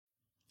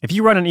If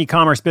you run an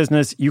e-commerce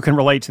business, you can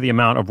relate to the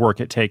amount of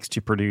work it takes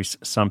to produce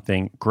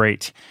something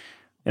great.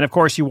 And of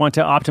course, you want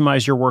to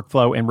optimize your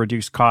workflow and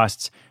reduce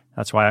costs.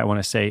 That's why I want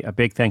to say a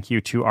big thank you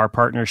to our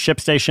partner,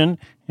 ShipStation,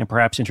 and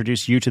perhaps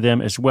introduce you to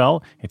them as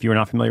well. If you are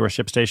not familiar with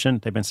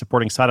ShipStation, they've been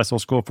supporting Side Hustle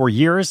School for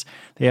years.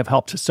 They have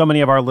helped so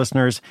many of our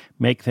listeners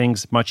make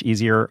things much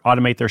easier,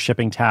 automate their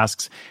shipping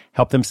tasks,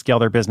 help them scale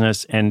their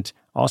business, and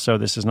also,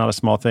 this is not a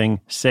small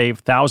thing, save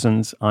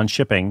thousands on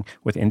shipping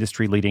with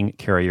industry-leading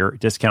carrier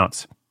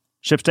discounts.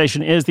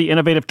 ShipStation is the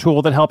innovative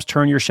tool that helps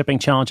turn your shipping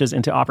challenges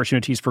into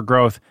opportunities for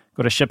growth.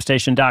 Go to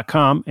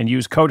ShipStation.com and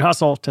use code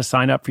HUSTLE to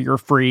sign up for your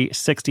free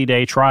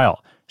 60-day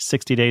trial.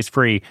 60 days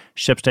free.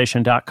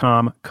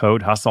 ShipStation.com,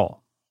 code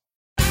HUSTLE.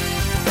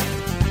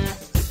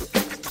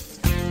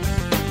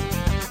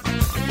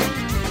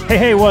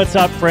 Hey, what's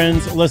up,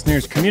 friends,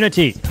 listeners,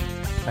 community?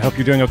 I hope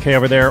you're doing okay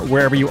over there,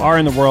 wherever you are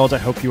in the world. I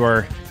hope you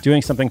are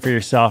doing something for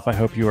yourself. I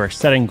hope you are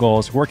setting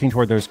goals, working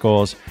toward those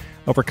goals,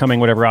 overcoming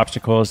whatever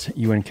obstacles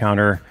you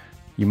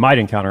might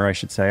encounter, I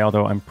should say,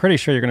 although I'm pretty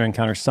sure you're going to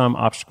encounter some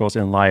obstacles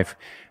in life.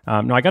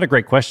 Now, I got a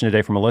great question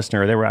today from a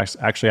listener. They were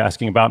actually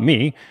asking about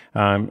me,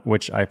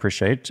 which I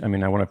appreciate. I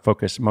mean, I want to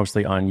focus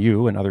mostly on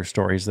you and other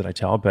stories that I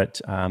tell,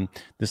 but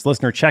this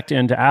listener checked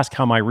in to ask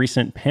how my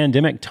recent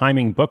pandemic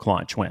timing book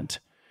launch went.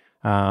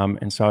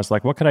 And so I was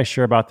like, what could I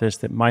share about this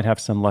that might have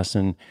some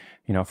lesson,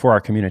 for our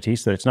community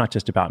so that it's not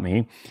just about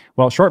me?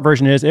 Well, short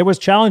version is it was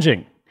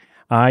challenging.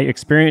 I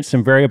experienced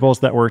some variables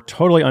that were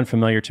totally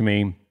unfamiliar to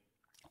me,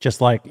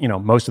 just like,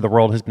 most of the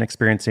world has been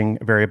experiencing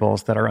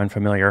variables that are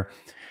unfamiliar.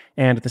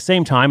 And at the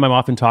same time, I'm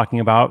often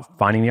talking about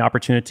finding the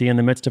opportunity in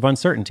the midst of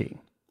uncertainty.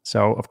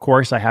 So, of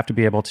course, I have to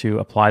be able to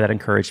apply that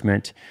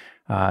encouragement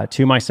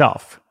to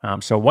myself.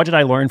 So what did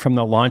I learn from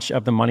the launch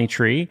of the Money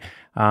Tree?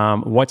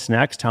 What's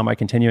next? How am I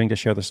continuing to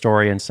share the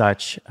story and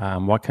such?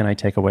 What can I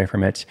take away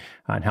from it?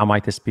 And how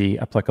might this be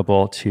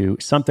applicable to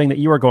something that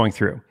you are going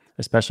through?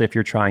 Especially if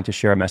you're trying to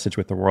share a message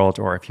with the world,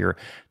 or if you're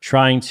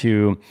trying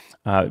to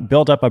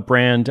build up a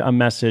brand, a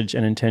message,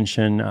 an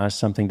intention,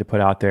 something to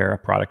put out there, a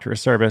product or a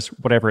service,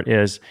 whatever it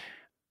is.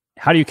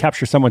 How do you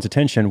capture someone's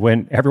attention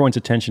when everyone's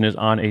attention is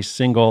on a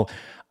single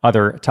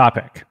other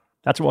topic?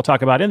 That's what we'll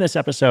talk about in this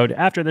episode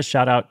after the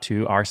shout out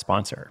to our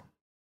sponsor.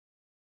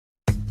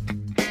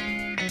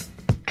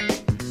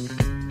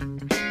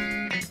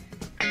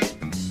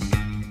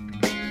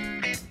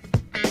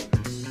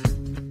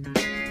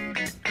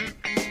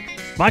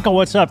 Michael,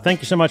 what's up?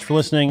 Thank you so much for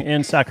listening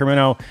in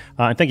Sacramento,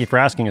 and thank you for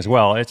asking as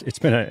well. It's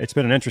been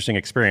an interesting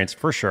experience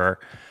for sure.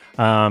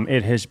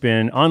 It has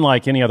been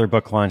unlike any other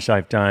book launch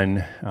I've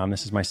done.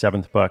 This is my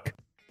 7th book,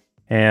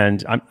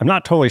 and I'm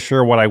not totally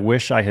sure what I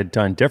wish I had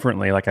done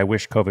differently. Like I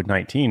wish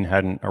COVID-19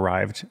 hadn't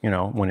arrived,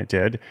 when it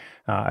did.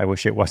 I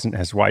wish it wasn't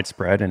as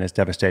widespread and as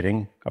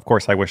devastating. Of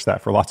course, I wish that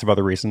for lots of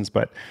other reasons,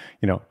 but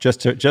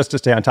just to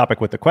stay on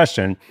topic with the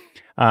question,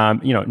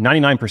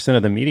 99%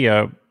 of the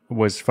media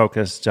was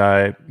focused,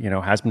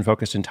 has been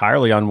focused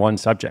entirely on one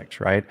subject,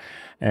 right?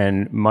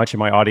 And much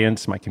of my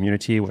audience, my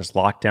community was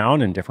locked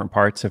down in different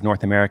parts of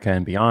North America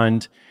and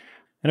beyond.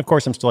 And of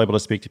course, I'm still able to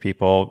speak to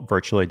people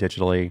virtually,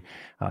 digitally,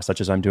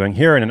 such as I'm doing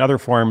here and in other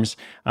forms.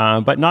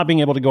 But not being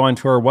able to go on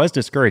tour was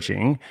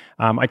discouraging.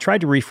 I tried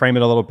to reframe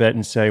it a little bit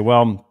and say,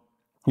 well,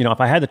 if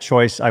I had the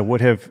choice, I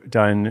would have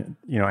done,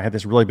 I had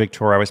this really big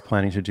tour I was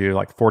planning to do,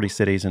 like 40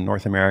 cities in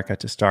North America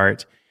to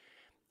start.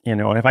 And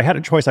if I had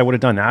a choice, I would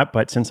have done that.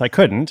 But since I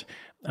couldn't,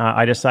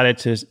 I decided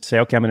to say,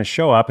 okay, I'm going to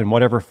show up in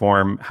whatever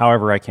form,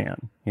 however I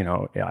can.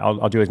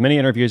 I'll do as many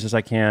interviews as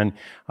I can.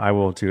 I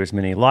will do as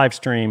many live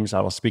streams. I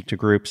will speak to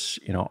groups,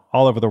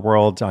 all over the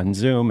world on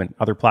Zoom and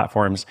other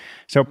platforms.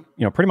 So,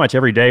 pretty much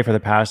every day for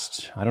the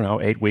past,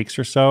 8 weeks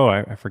or so,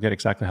 I forget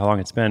exactly how long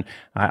it's been.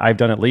 I've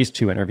done at least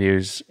 2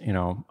 interviews,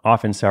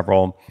 often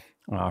several,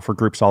 for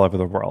groups all over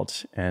the world.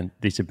 And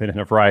these have been in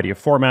a variety of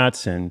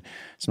formats. And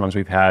sometimes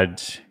we've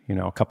had,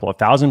 a couple of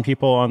thousand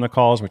people on the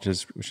calls, which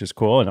is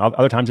cool. And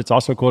other times it's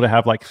also cool to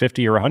have like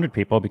 50 or 100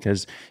 people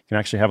because you can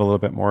actually have a little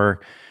bit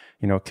more,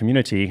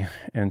 community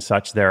and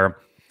such there.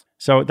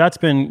 So that's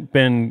been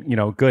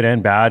good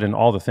and bad and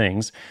all the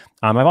things.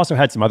 I've also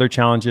had some other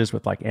challenges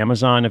with like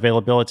Amazon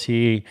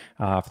availability.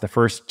 For the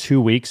first 2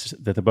 weeks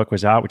that the book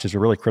was out, which is a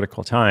really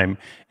critical time,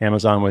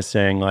 Amazon was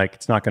saying like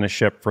it's not going to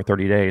ship for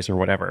 30 days or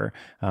whatever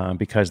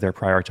because they're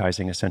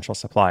prioritizing essential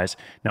supplies.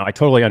 Now, I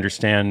totally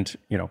understand,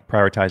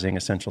 prioritizing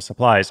essential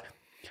supplies.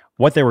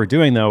 What they were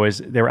doing, though, is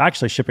they were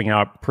actually shipping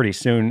out pretty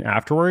soon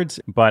afterwards.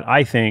 But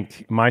I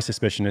think my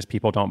suspicion is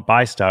people don't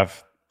buy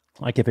stuff.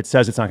 Like if it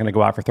says it's not going to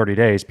go out for 30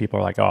 days, people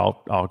are like,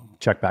 oh, I'll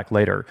check back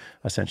later,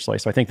 essentially.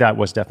 So I think that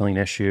was definitely an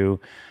issue,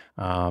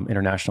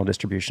 international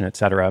distribution, et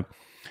cetera.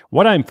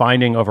 What I'm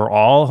finding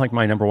overall, like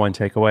my number one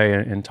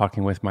takeaway in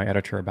talking with my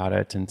editor about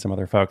it and some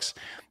other folks,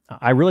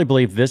 I really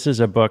believe this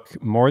is a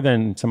book more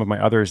than some of my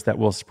others that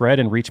will spread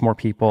and reach more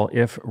people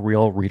if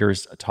real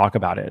readers talk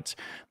about it.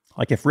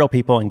 Like if real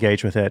people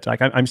engage with it,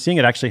 like I'm seeing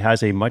it actually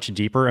has a much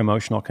deeper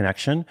emotional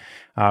connection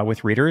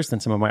with readers than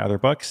some of my other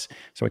books.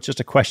 So it's just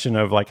a question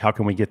of like, how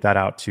can we get that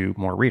out to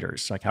more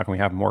readers? Like how can we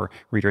have more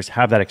readers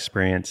have that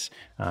experience?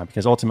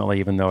 Because ultimately,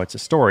 even though it's a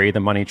story, The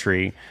Money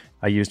Tree,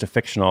 I used a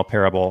fictional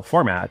parable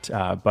format,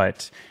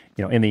 but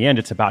in the end,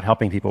 it's about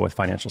helping people with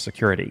financial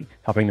security,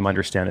 helping them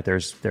understand that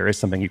there is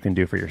something you can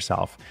do for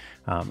yourself,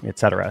 et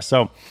cetera.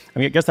 So,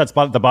 I guess that's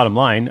the bottom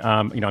line.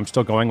 I'm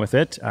still going with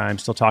it. I'm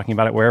still talking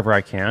about it wherever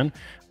I can.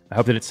 I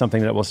hope that it's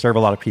something that will serve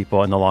a lot of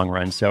people in the long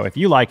run. So if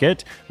you like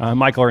it,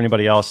 Michael or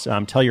anybody else,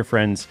 tell your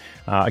friends.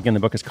 Again, the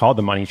book is called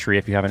The Money Tree.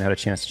 If you haven't had a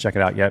chance to check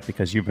it out yet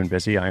because you've been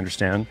busy, I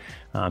understand,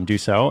 do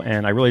so.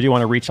 And I really do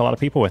want to reach a lot of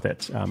people with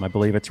it. I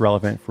believe it's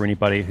relevant for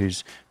anybody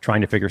who's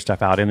trying to figure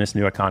stuff out in this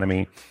new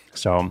economy.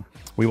 So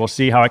we will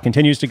see how it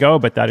continues to go,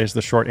 but that is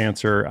the short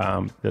answer,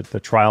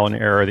 the trial and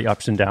error, the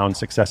ups and downs,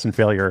 success and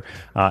failure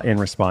in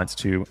response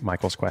to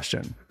Michael's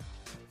question.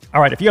 All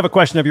right, if you have a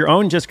question of your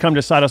own, just come to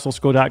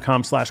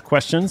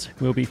sidehustleschool.com/questions.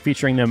 We'll be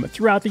featuring them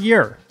throughout the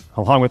year,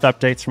 along with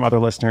updates from other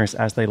listeners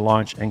as they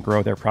launch and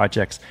grow their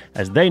projects,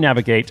 as they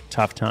navigate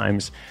tough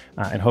times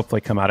and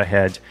hopefully come out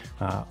ahead,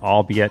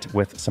 albeit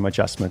with some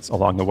adjustments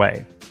along the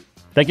way.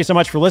 Thank you so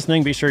much for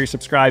listening. Be sure you're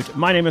subscribed.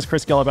 My name is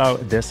Chris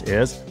Guillebeau. This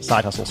is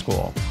Side Hustle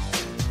School.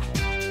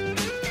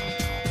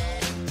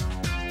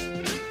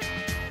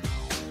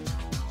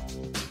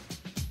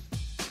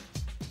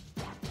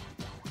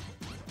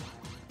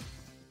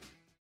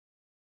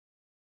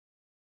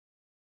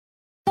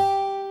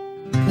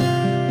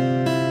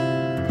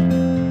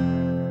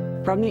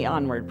 From the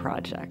Onward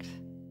Project.